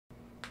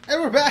Hey,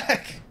 we're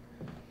back!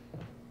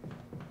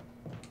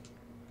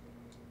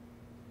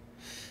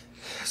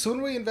 So when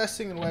are we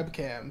investing in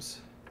webcams?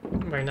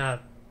 We're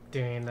not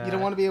doing that. You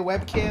don't want to be a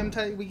webcam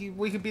type?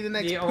 We could be the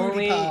next The PewDiePie.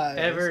 only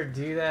ever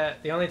do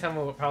that. The only time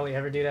we'll probably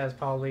ever do that is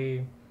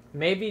probably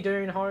maybe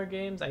during horror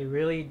games. I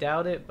really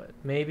doubt it, but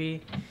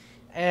maybe.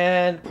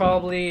 And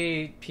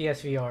probably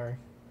PSVR,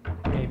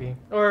 maybe.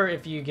 Or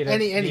if you get a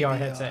any VR VR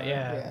headset,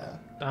 yeah.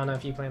 I don't know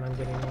if you plan on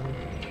getting one.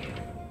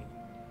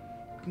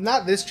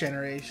 Not this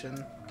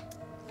generation.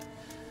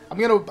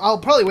 I'll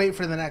probably wait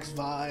for the next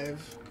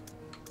Vive,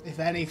 if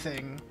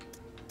anything.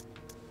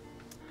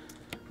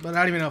 But I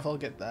don't even know if I'll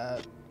get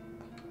that.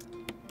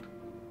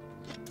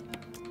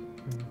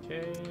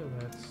 Okay,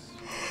 let's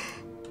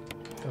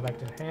go back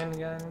to the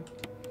handgun.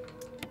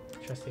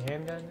 Trusty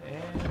handgun,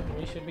 and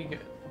we should be good.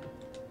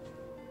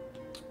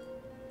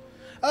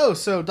 Oh,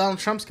 so Donald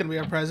Trump's gonna be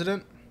our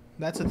president.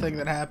 That's a thing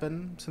that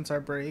happened since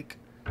our break.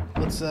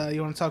 Let's.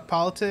 You want to talk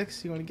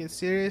politics? You want to get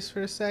serious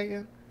for a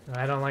second?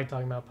 I don't like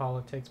talking about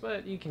politics,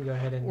 but you can go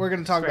ahead and. We're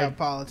gonna talk about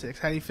politics.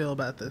 How do you feel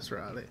about this,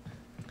 Ronnie?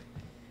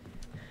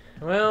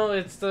 Well,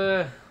 it's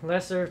the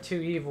lesser of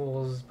two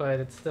evils, but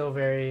it's still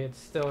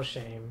a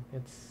shame.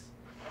 It's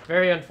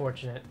very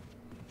unfortunate.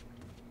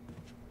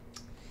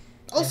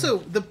 Also,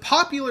 the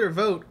popular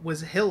vote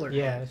was Hillary.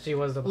 Yeah, she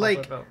was the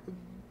popular vote.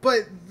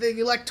 But the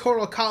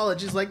Electoral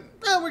College is like,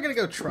 oh, we're gonna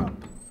go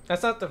Trump.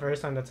 That's not the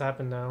first time that's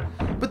happened, though.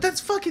 But that's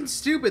fucking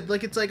stupid.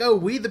 Like, it's like, oh,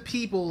 we the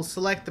people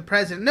select the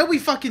president. No, we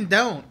fucking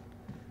don't.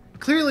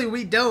 Clearly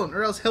we don't,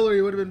 or else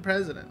Hillary would have been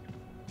president.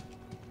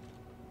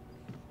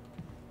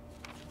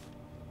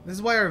 This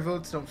is why our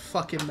votes don't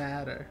fucking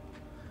matter.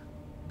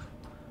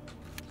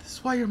 This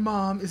is why your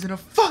mom is in a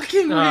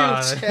fucking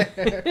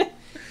wheelchair.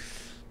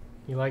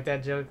 You like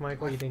that joke,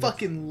 Michael? I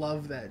fucking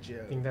love that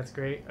joke. Think that's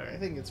great? Right. I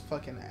think it's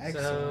fucking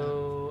excellent.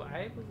 So,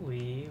 I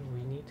believe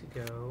we need to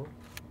go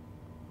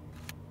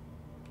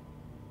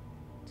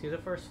to the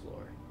first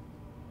floor.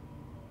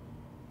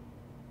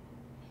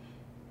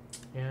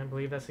 Yeah, I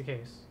believe that's the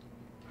case.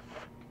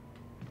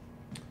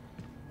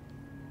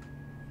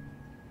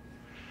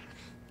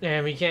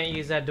 And we can't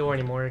use that door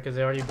anymore because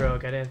it already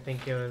broke. I didn't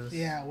think it was...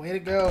 Yeah, way to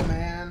go,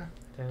 man.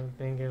 Didn't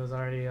think it was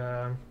already,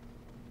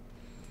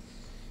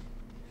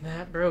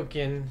 that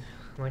broken,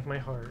 like my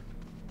heart.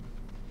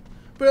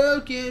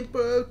 Broken,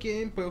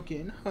 broken,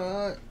 broken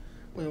heart.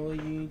 When will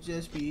you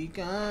just be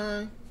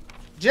gone?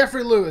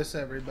 Jeffrey Lewis,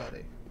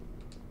 everybody.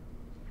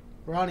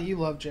 Ronnie, you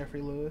love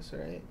Jeffrey Lewis,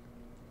 right?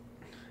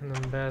 And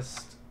the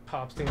best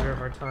pop singer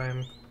of our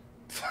time.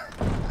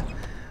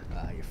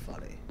 You're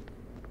funny.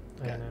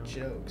 I Got know.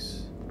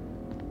 jokes.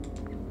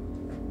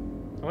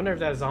 I wonder if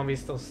that zombie's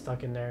still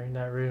stuck in there, in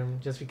that room,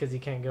 just because he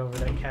can't go over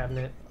that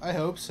cabinet. I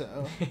hope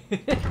so.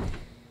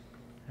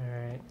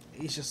 Alright.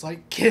 He's just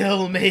like,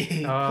 kill me,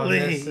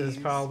 please. This is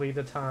probably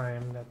the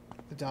time that...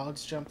 The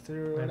dogs jump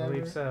through or I whatever?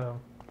 believe so.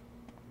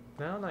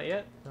 No, not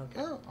yet. Okay.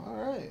 Oh,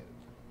 alright.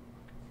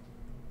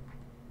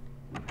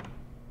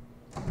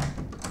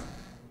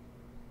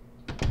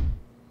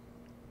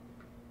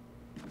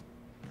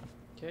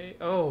 Okay.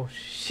 Oh,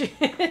 shit.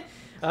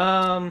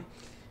 Oh,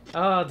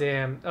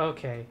 damn.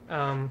 Okay.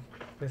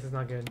 This is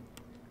not good.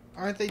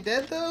 Aren't they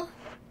dead, though?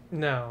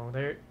 No,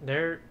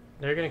 they're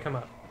gonna come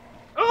up.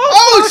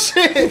 Oh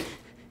shit!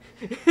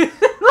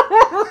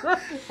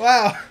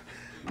 Wow,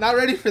 not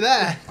ready for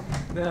that.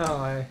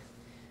 No,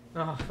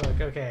 oh fuck.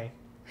 Okay.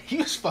 He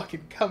was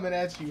fucking coming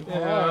at you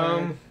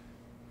hard.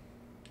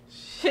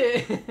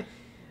 Shit.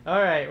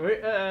 All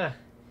right,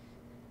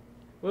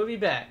 we'll be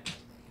back.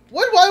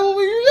 What? Why will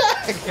we be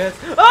back? Because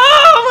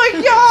oh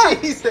my god!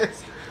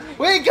 Jesus,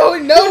 we ain't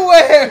going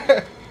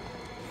nowhere.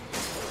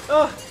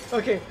 Oh,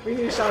 okay. We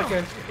need a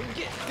shotgun.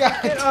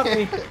 Get off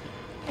me.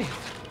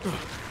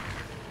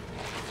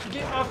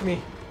 Get off me.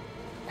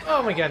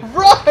 Oh my god.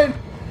 Run!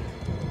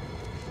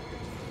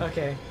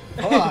 Okay.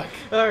 Fuck.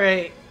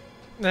 Alright.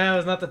 Now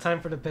is not the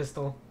time for the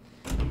pistol.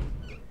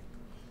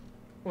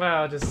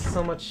 Wow, just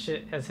so much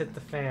shit has hit the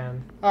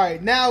fan.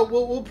 Alright, now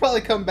we'll probably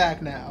come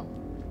back now.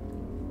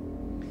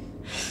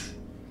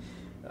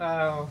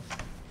 Oh.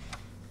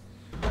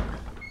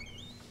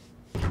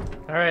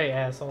 Alright,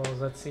 assholes,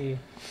 let's see.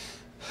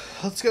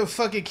 Let's go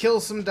fucking kill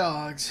some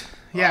dogs.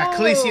 Yeah,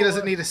 Khaleesi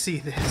doesn't need to see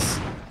this.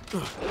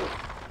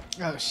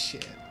 Oh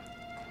shit.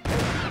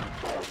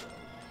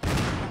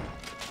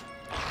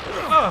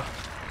 Oh!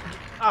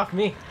 Off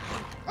me.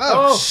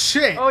 Oh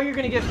shit! Oh, you're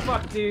gonna get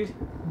fucked, dude.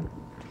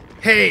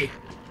 Hey!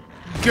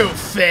 Go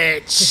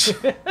fetch!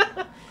 I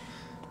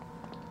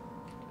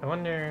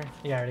wonder...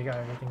 Yeah, I already got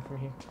everything from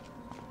here.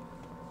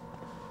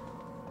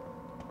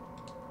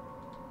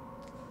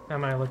 How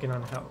am I looking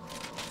on health?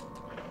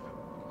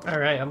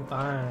 Alright, I'm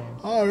fine.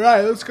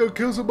 Alright, let's go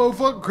kill some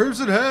motherfucking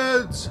Crimson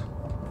Heads!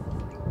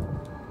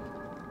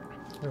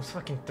 There's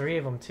fucking 3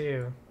 of them,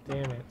 too.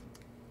 Damn it.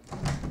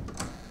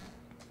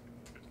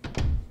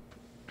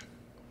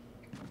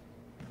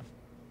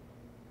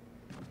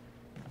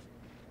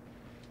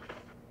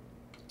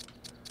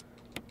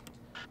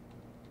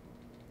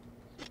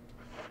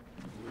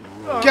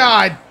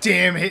 God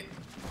damn it!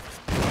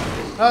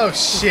 Oh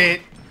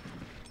shit!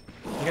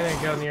 I'm gonna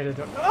go near the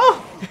door.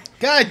 Oh!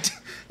 God,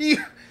 you.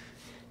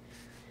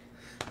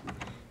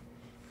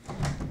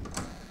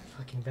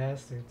 Fucking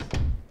bastards.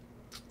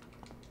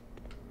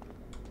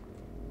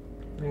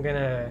 I'm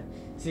gonna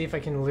see if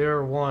I can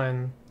lure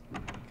one.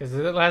 Because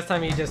the last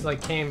time he just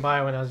like came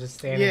by when I was just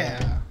standing Yeah.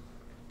 there.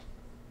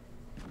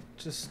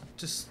 Just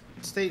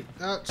stay.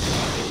 Oh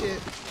shit!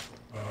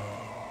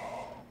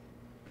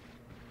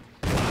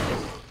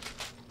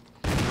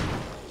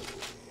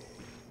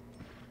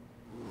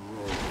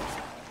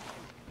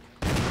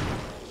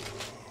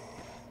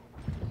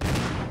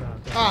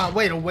 Ah,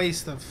 way to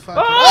waste the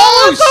fucking.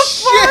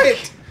 Oh shit!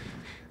 Fuck?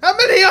 How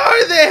many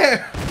are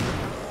there?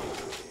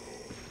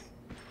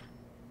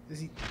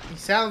 He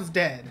sounds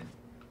dead.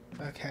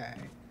 Okay.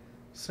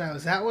 So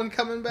is that one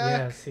coming back?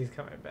 Yes, he's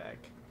coming back.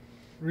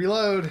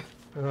 Reload.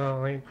 Well,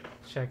 let me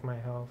check my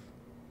health.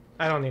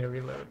 I don't need to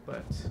reload,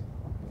 but...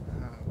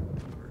 Oh,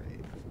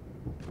 great.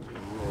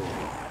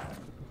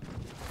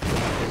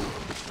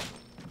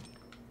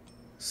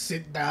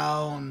 Sit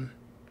down.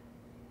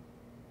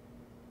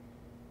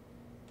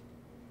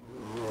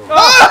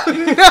 Oh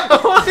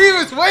no! He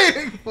was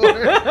waiting for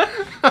it.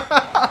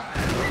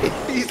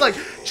 He's like,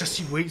 just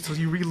you wait till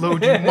you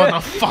reload, you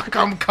motherfucker.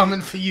 I'm coming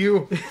for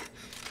you.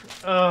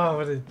 Oh,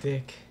 what a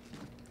dick.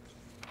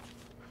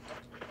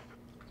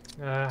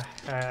 I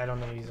don't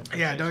know use it.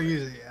 Yeah, don't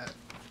use it yet.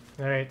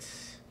 Alright.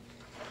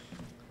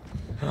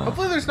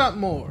 Hopefully there's not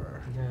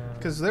more. No.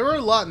 Because there were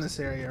a lot in this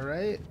area,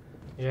 right?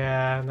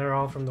 Yeah, they're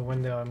all from the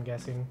window, I'm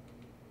guessing.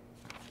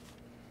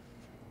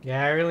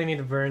 Yeah, I really need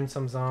to burn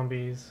some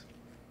zombies.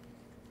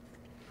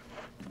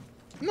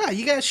 Nah,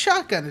 you got a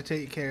shotgun to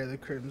take care of the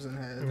Crimson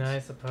Heads. I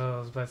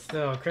suppose, but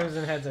still,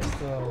 Crimson Heads are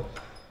still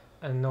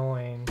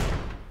annoying.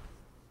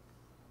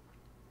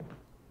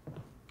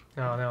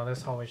 Oh no,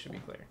 this hallway should be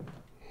clear.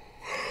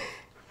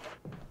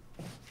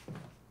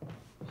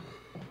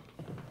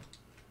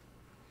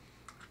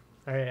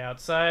 Alright,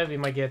 outside we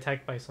might get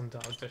attacked by some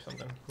dogs or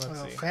something.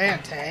 Let's see.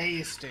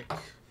 Fantastic.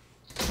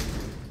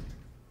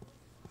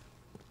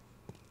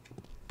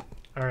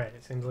 Alright,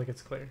 it seems like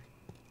it's clear.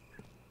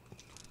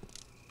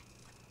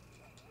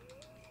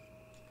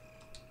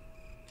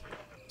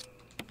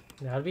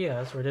 That'd be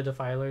us. We're the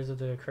defilers of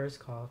the cursed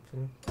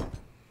coffin.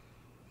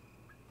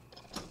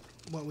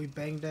 What, we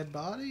bang dead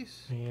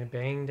bodies? Yeah,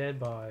 bang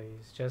dead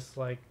bodies, just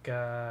like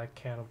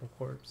Cannibal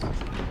Corpse.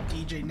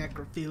 DJ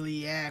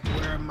Necrophiliac,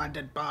 where are my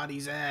dead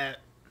bodies at?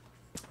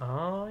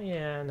 Oh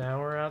yeah, now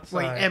we're outside.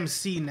 Wait,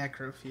 MC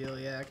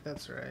Necrophiliac,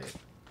 that's right.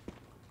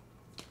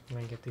 I'm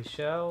gonna get these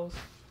shells.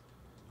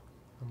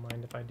 Don't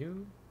mind if I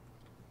do.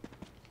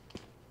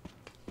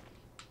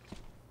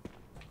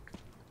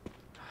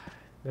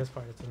 This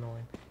part is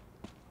annoying.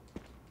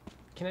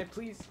 Can I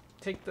please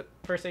take the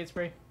first aid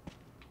spray?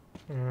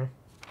 Mm-hmm.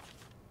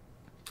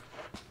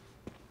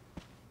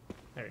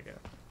 There we go.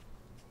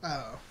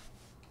 Oh,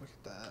 look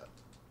at that.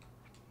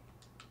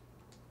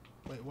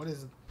 Wait, what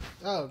is it?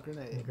 Oh,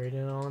 grenade.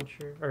 Grenade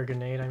launcher, or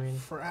grenade, I mean.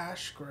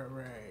 Flash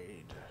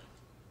grenade.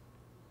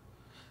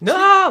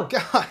 No!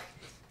 God.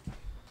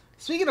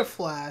 Speaking of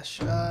Flash,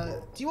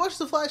 do you watch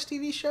the Flash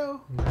TV show?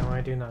 No,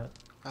 I do not.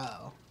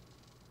 Oh.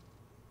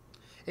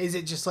 Is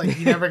it just like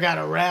you never got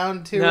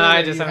around to it? No,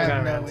 I or just you haven't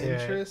have gotten around no to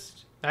it.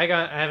 interest? I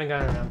haven't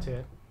gotten around to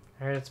it.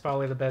 I heard it's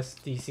probably the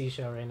best DC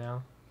show right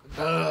now.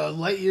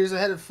 Light years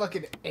ahead of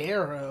fucking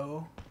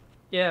Arrow.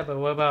 Yeah, but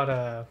what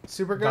about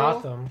Supergirl?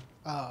 Gotham?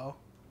 Oh.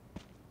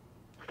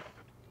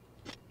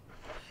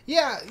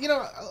 Yeah, you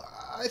know,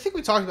 I think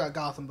we talked about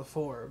Gotham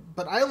before,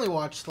 but I only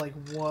watched like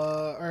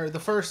the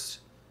first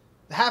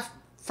half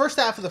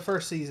of the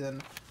first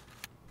season,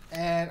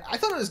 and I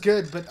thought it was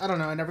good, but I don't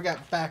know, I never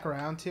got back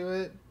around to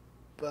it.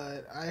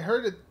 But I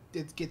heard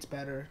it gets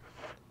better.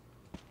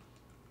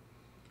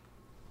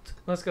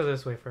 Let's go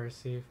this way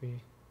first, see if we...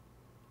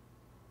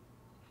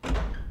 Okay.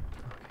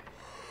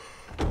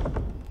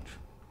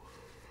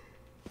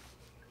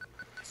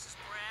 This is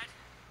Brad.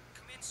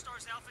 Come in,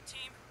 Stars Alpha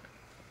Team.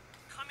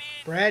 Come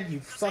in. Brad, you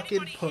Does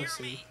fucking anybody hear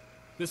pussy. me?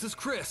 This is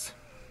Chris.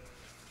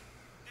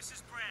 This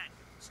is Brad.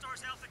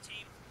 Stars Alpha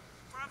Team.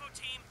 Bravo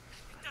Team.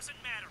 It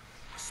doesn't matter.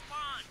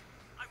 Respond.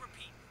 I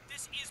repeat,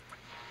 this is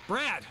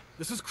Brad,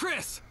 this is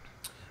Chris.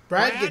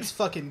 Brad Brad? gets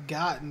fucking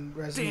got in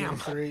Resident Evil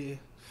Damn. 3.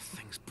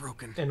 Thing's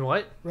broken. And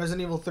what?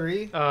 Resident Evil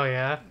 3? Oh,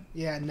 yeah?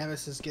 Yeah,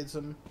 Nemesis gets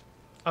him.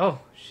 Oh,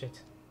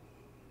 shit.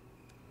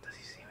 Does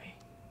he see me?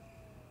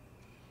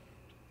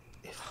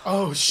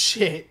 Oh,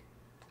 shit.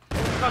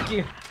 Fuck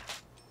you!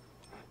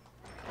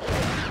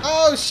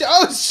 Oh,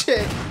 oh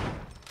shit.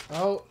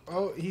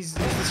 Oh, he's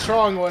the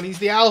strong one. He's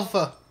the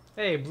alpha.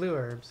 Hey, blue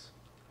herbs.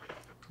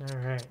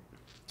 Alright.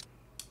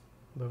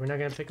 But we're not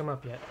gonna pick them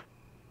up yet.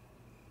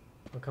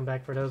 We'll come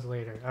back for those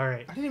later.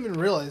 Alright. I didn't even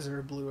realize there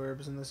were blue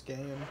herbs in this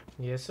game.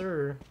 Yes,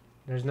 sir.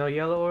 There's no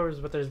yellow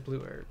herbs, but there's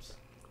blue herbs.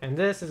 And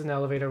this is an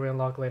elevator we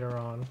unlock later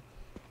on.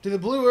 Do the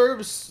blue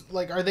herbs,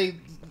 like, are they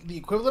the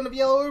equivalent of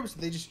yellow herbs?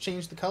 Did they just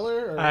change the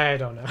color? Or? I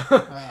don't know.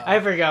 I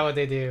forgot what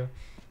they do.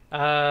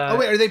 Oh,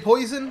 wait, are they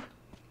poison?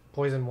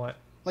 Poison what?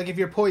 Like, if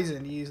you're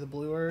poisoned, you use the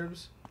blue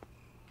herbs?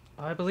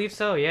 I believe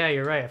so. Yeah,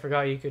 you're right. I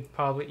forgot you could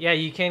probably... Yeah,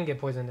 you can get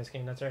poison in this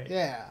game. That's right.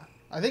 Yeah.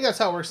 I think that's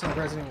how it works in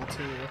Resident Evil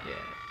 2. Yeah.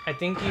 I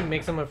think you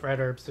mix them with red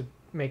herbs to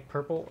make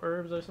purple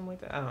herbs or something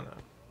like that. I don't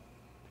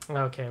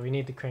know. Okay, we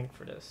need the crank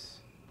for this.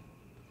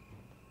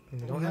 We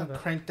don't have that.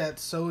 Crank that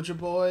soldier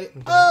boy.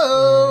 Okay.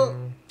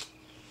 Oh!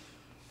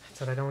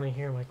 That's what I don't want to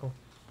hear, Michael.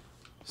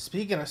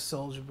 Speaking of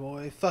soldier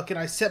boy, fucking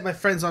I set my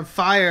friends on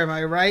fire, am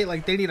I right?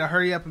 Like, they need to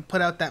hurry up and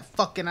put out that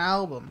fucking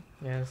album.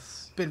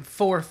 Yes. It's been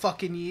 4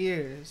 fucking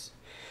years.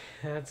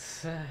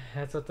 That's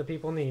what the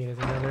people need, is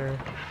another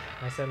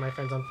I Set My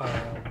Friends on Fire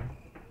album.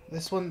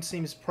 This one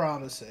seems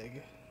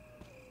promising.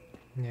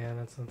 Yeah,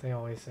 that's what they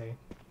always say.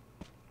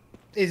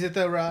 Is it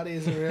though, Roddy?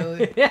 Is it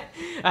really? Yeah,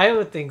 I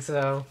would think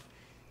so.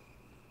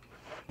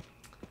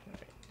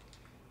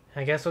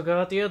 I guess we'll go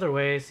out the other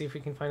way, see if we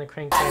can find a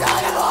crank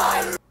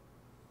there.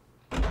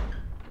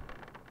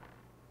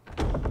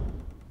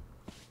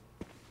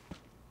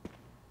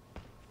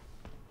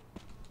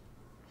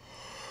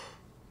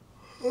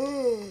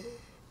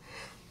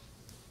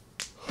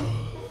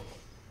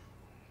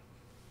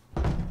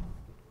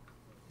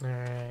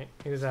 Alright,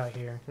 who's out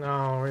here?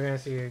 No, we're gonna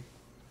see a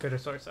gooder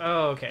source.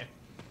 Oh, okay.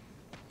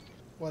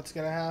 What's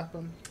gonna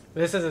happen?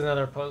 This is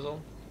another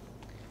puzzle.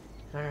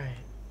 Alright.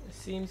 It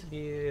seems to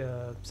be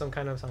some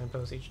kind of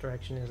signpost. Each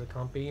direction is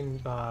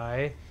accompanied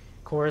by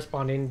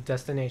corresponding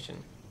destination.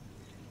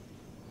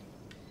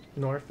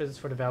 North is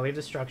for the Valley of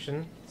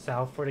Destruction.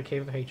 South for the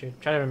Cave of Hatred.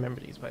 Try to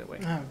remember these, by the way.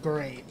 Oh,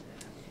 great.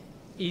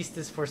 East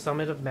is for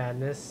Summit of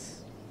Madness.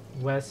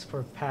 West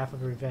for Path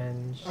of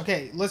Revenge.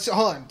 Okay,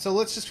 hold on. So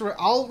let's just...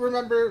 I'll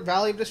remember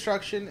Valley of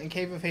Destruction and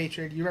Cave of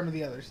Hatred. You remember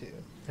the other two.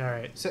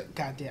 Alright. So,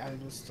 goddamn,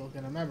 I was still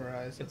gonna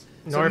memorize it.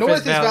 So North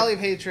is Valley of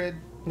Hatred.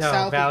 No,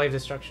 South Valley of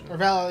Destruction. Or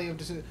Valley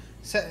of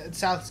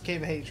South is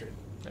Cave of Hatred.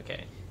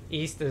 Okay.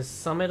 East is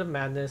Summit of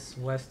Madness.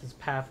 West is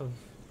Path of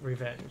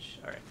Revenge.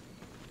 Alright.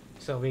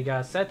 So we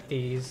gotta set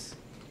these.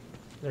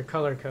 They're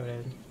color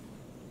coded.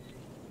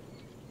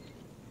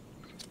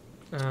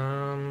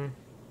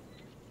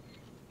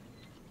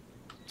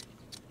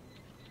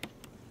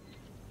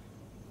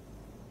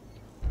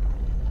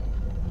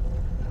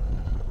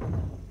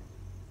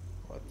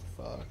 What the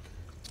fuck?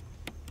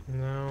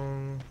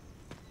 No.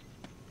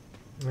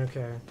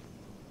 Okay.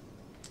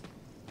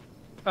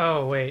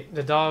 Oh, wait.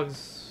 The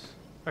dogs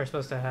are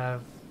supposed to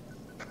have...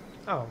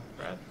 Oh,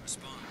 Brad.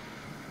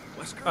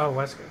 Wesker? Oh,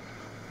 Wesker.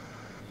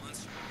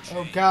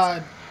 Oh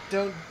god,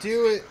 don't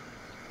do it.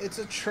 It's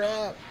a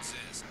trap.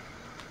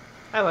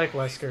 I like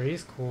Wesker.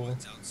 He's cool.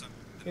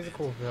 He's a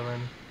cool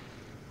villain.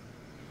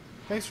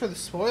 Thanks for the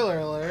spoiler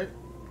alert.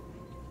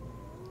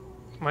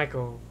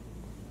 Michael,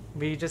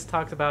 we just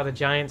talked about a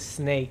giant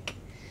snake.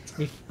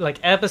 Like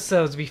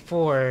episodes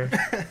before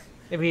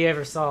we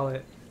ever saw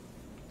it.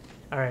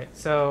 Alright,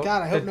 so...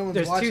 God, I hope no one's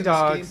there's watching two this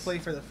dogs.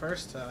 gameplay for the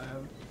first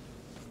time.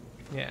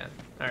 Yeah,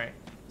 alright.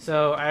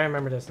 So, I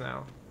remember this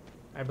now.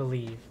 I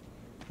believe.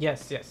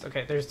 Yes, yes.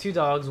 Okay, there's two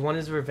dogs. One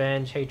is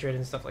revenge, hatred,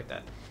 and stuff like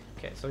that.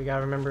 Okay, so we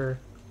gotta remember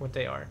what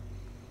they are.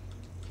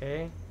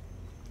 Okay.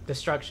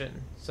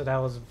 Destruction. So that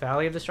was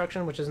Valley of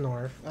Destruction, which is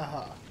north.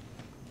 Uh-huh.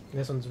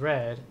 This one's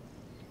red.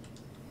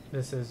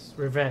 This is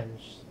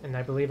revenge, and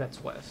I believe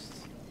that's west.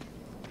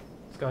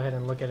 Let's go ahead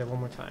and look at it one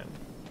more time.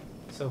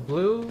 So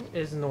blue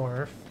is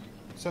north.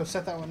 So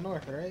set that one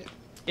north, right?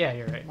 Yeah,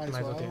 you're right. Might as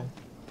well. do.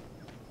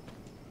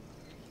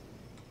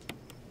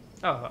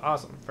 Oh,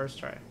 awesome. First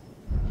try.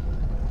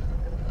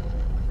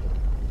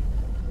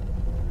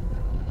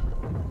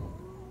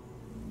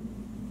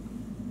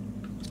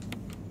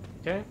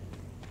 Okay.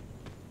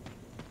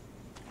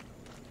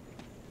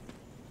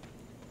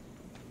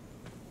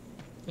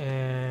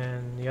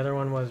 And the other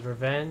one was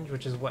revenge,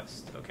 which is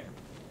west. Okay.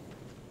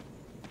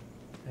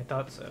 I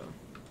thought so.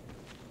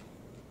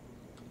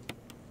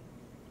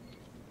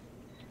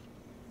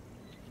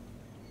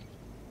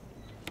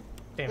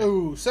 Damn it.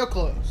 Ooh, so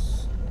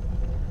close.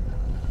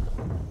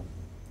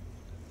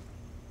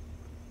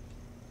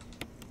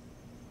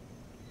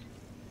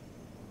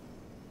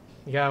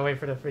 You gotta wait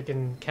for the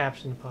freaking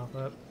caption to pop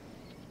up.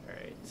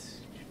 Alright.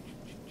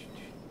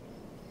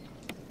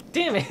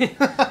 Damn it!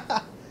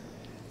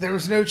 There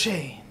was no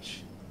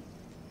change.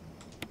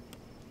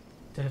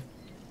 The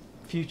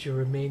future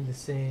remained the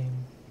same.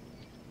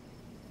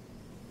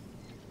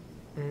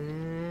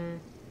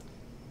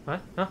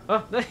 What? Oh,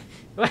 oh,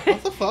 what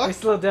the fuck? I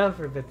slowed down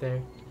for a bit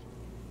there.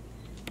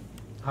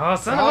 Oh,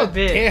 son God of a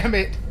bitch! damn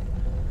it.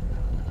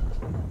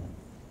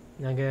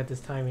 Not good at this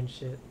timing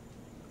shit.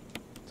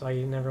 That's why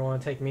you never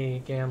want to take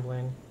me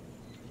gambling.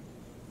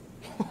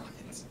 What?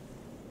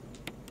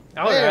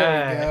 All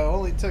there right. we go.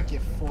 Only took you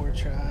 4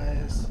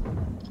 tries.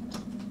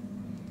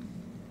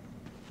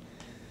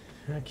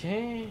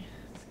 Okay,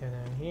 let's go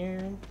down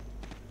here.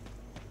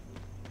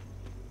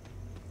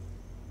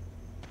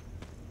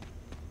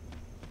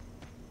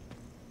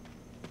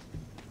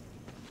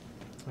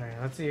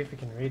 Alright, let's see if we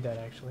can read that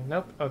actually.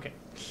 Nope, okay.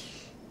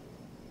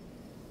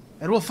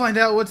 And we'll find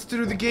out what's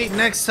through the gate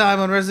next time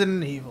on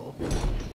Resident Evil.